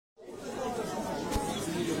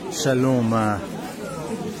Shalom.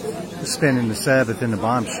 Spending the Sabbath in the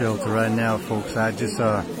bomb shelter right now, folks. I just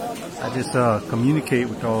communicate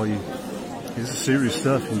with all you. This is serious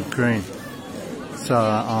stuff in Ukraine. It's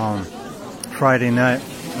Friday night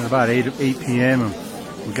at about 8 p.m. and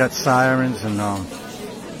we got sirens and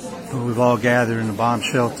we've all gathered in the bomb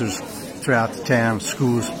shelters throughout the town,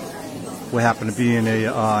 schools. We happen to be in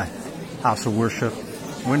a house of worship.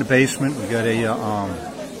 We're in the basement. We got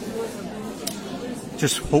a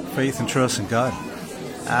just hope, faith, and trust in God.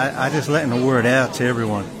 I just letting the word out to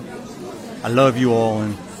everyone. I love you all,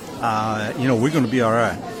 and we're going to be all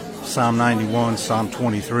right. Psalm 91, Psalm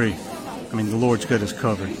 23. I mean, the Lord's got us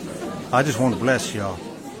covered. I just want to bless y'all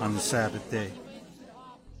on the Sabbath day.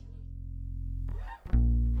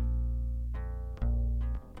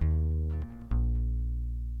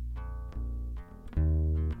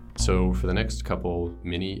 So for the next couple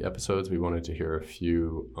mini episodes, we wanted to hear a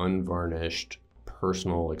few unvarnished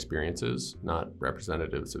personal experiences, not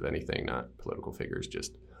representatives of anything, not political figures,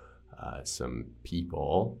 just some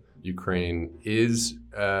people. Ukraine is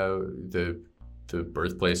the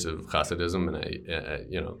birthplace of Hasidism, and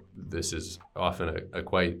this is often a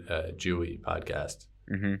quite Jewy podcast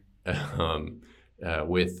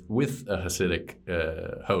with a Hasidic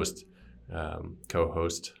host.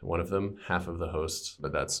 Co-host, one of them, half of the hosts,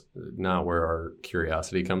 but that's not where our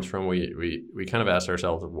curiosity comes from. We kind of asked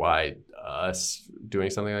ourselves why us doing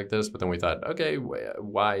something like this, but then we thought, okay,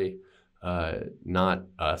 why not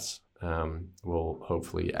us? We'll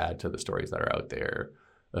hopefully add to the stories that are out there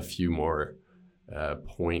a few more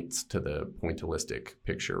points to the pointillistic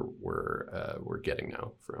picture we're getting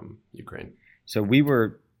now from Ukraine. So we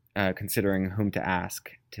were considering whom to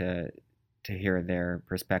ask to hear their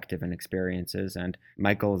perspective and experiences. And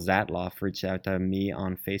Michael Zatloff reached out to me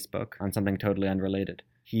on Facebook on something totally unrelated.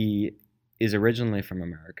 He is originally from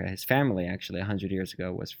America. His family, actually, 100 years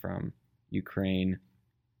ago, was from Ukraine.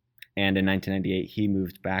 And in 1998, he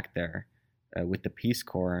moved back there with the Peace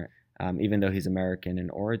Corps. Even though he's American in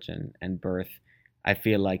origin and birth, I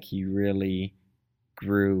feel like he really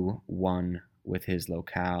grew one with his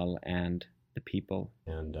locale and the people.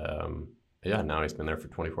 And now he's been there for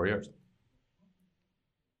 24 years.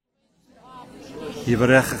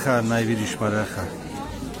 Yivarechecha Adonai v'yishmerecha,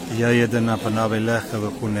 Ya'yed na panav elecha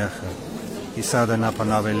v'chunecha, Yisad na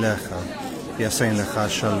panav elecha, Yasein lecha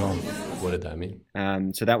shalom. What did that mean?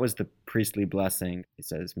 So that was the priestly blessing. It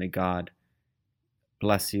says, may God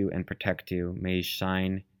bless you and protect you. May he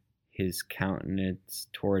shine his countenance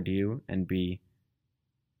toward you and be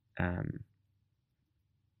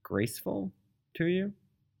graceful to you.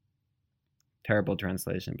 Terrible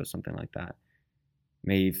translation, but something like that.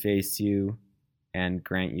 May he face you and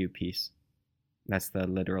grant you peace. That's the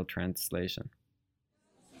literal translation.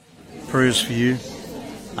 Prayers for you.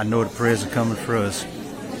 I know the prayers are coming for us.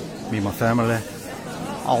 Me, my family,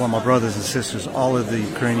 all of my brothers and sisters, all of the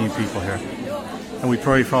Ukrainian people here. And we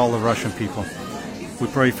pray for all the Russian people. We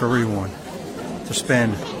pray for everyone to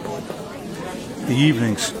spend the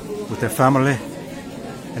evenings with their family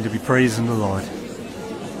and to be praising the Lord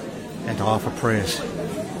and to offer prayers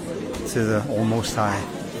to the Almost High.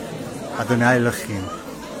 Adonai Elohim.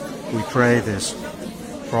 We pray this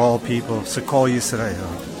for all people. Sekol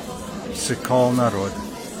Yisrael, Sekol Narod,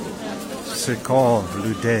 Sekol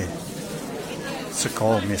Ludei,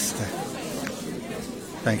 Sekol Mister.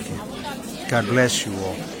 Thank you. God bless you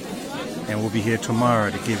all. And we'll be here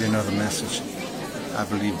tomorrow to give you another message. I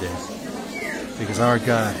believe that. Because our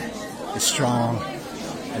God is strong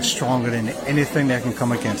and stronger than anything that can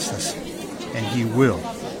come against us. And he will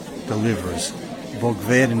deliver us.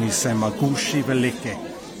 Hallelujah.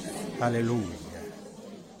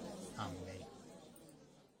 Amen.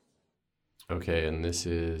 Okay, and this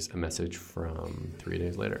is a message from 3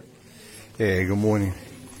 days later. Hey, good morning.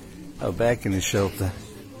 Back in the shelter,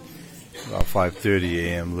 about 5:30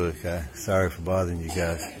 a.m. Look, sorry for bothering you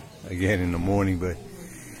guys again in the morning, but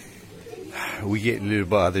we get a little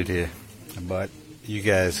bothered here. But you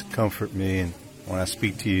guys comfort me, and when I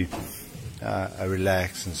speak to you, I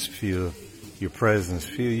relax and feel your presence,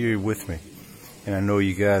 feel you're with me. And I know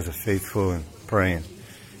you guys are faithful and praying.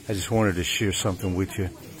 I just wanted to share something with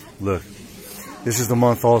you. Look, this is the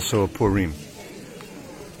month also of Purim.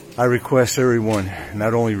 I request everyone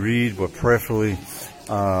not only read, but prayerfully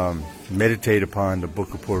meditate upon the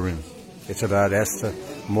book of Purim. It's about Esther,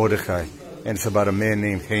 Mordecai, and it's about a man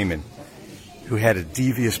named Haman who had a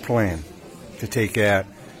devious plan to take out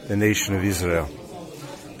the nation of Israel.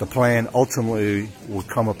 The plan ultimately would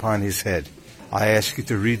come upon his head. I ask you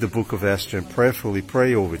to read the book of Esther and prayerfully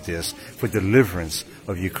pray over this for deliverance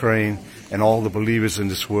of Ukraine and all the believers in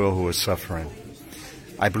this world who are suffering.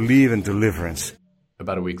 I believe in deliverance.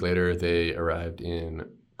 about a week later, they arrived in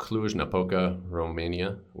Cluj-Napoca,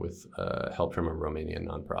 Romania, with help from a Romanian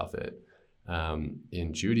nonprofit.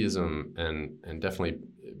 In Judaism, and definitely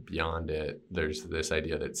beyond it, there's this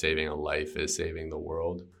idea that saving a life is saving the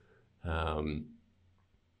world.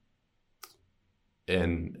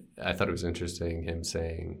 And I thought it was interesting, him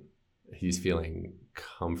saying he's feeling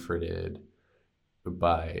comforted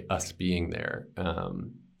by us being there,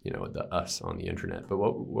 the us on the internet. But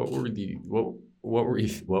what were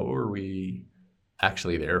we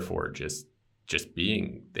actually there for? Just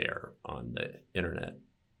being there on the internet,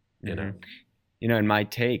 you know? In my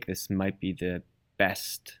take, this might be the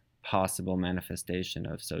best possible manifestation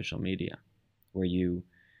of social media, where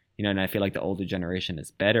and I feel like the older generation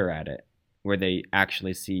is better at it, where they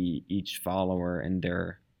actually see each follower and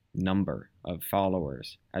their number of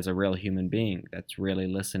followers as a real human being that's really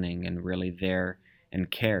listening and really there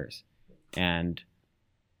and cares. And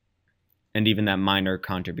even that minor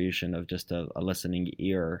contribution of just a listening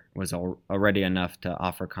ear was already enough to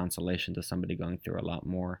offer consolation to somebody going through a lot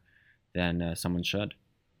more than someone should.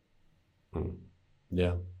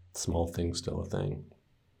 Yeah, small things still a thing.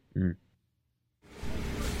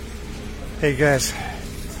 Hey guys,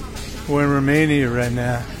 we're in Romania right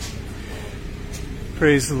now.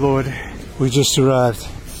 Praise the Lord. We just arrived.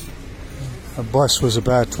 Our bus was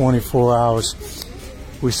about 24 hours.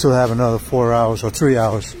 We still have another 4 hours or 3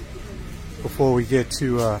 hours before we get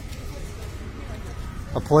to a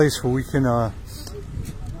place where we can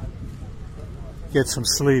get some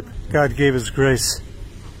sleep. God gave us grace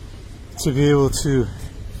to be able to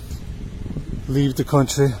leave the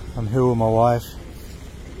country. I'm here with my wife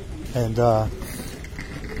and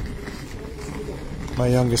my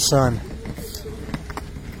youngest son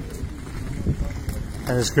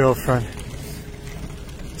and his girlfriend.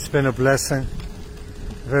 It's been a blessing,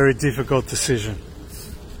 very difficult decision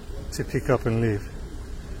to pick up and leave.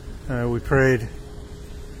 We prayed,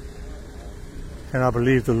 and I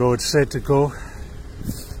believe the Lord said to go,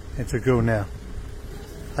 and to go now.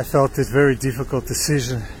 I felt this very difficult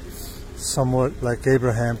decision, somewhat like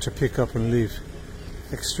Abraham, to pick up and leave.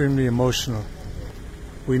 Extremely emotional.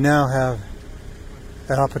 We now have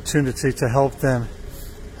an opportunity to help them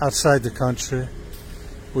outside the country,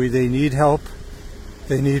 where they need help,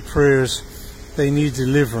 they need prayers, they need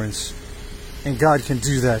deliverance, and God can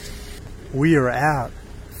do that. We are out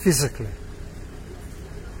physically,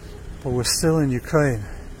 but we're still in Ukraine,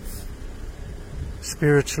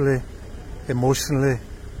 spiritually, emotionally.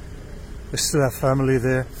 We still have family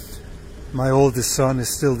there. My oldest son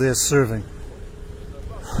is still there serving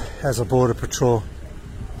as a border patrol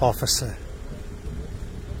officer.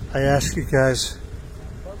 I ask you guys,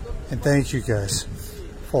 and thank you guys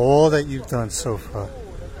for all that you've done so far.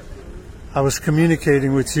 I was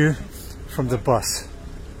communicating with you from the bus,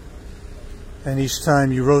 and each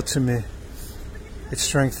time you wrote to me, it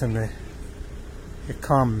strengthened me, it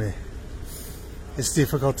calmed me. It's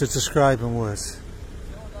difficult to describe in words.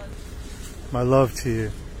 My love to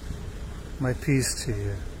you, my peace to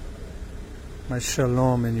you, my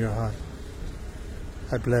shalom in your heart.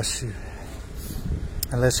 I bless you.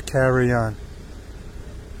 And let's carry on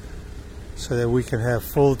so that we can have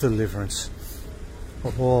full deliverance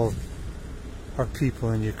of all our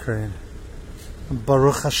people in Ukraine.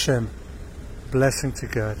 Baruch Hashem, blessing to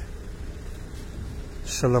God.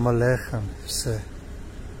 Shalom Aleichem, say,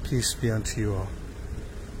 peace be unto you all.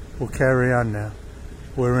 We'll carry on now.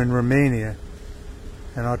 We're in Romania,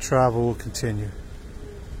 and our travel will continue.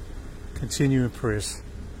 Continue in prayers.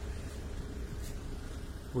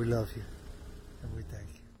 We love you, and we thank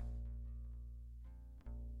you.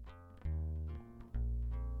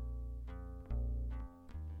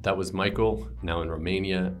 That was Michael, now in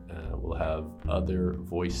Romania. We'll have other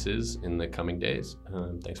voices in the coming days.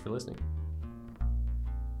 Thanks for listening.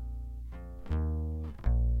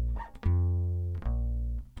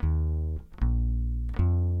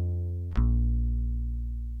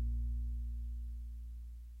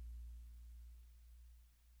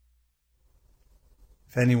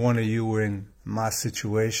 If any one of you were in my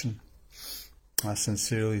situation, I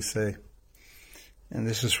sincerely say, and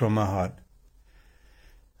this is from my heart,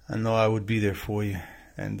 I know I would be there for you,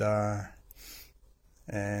 and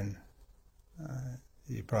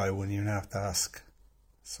you probably wouldn't even have to ask.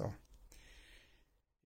 So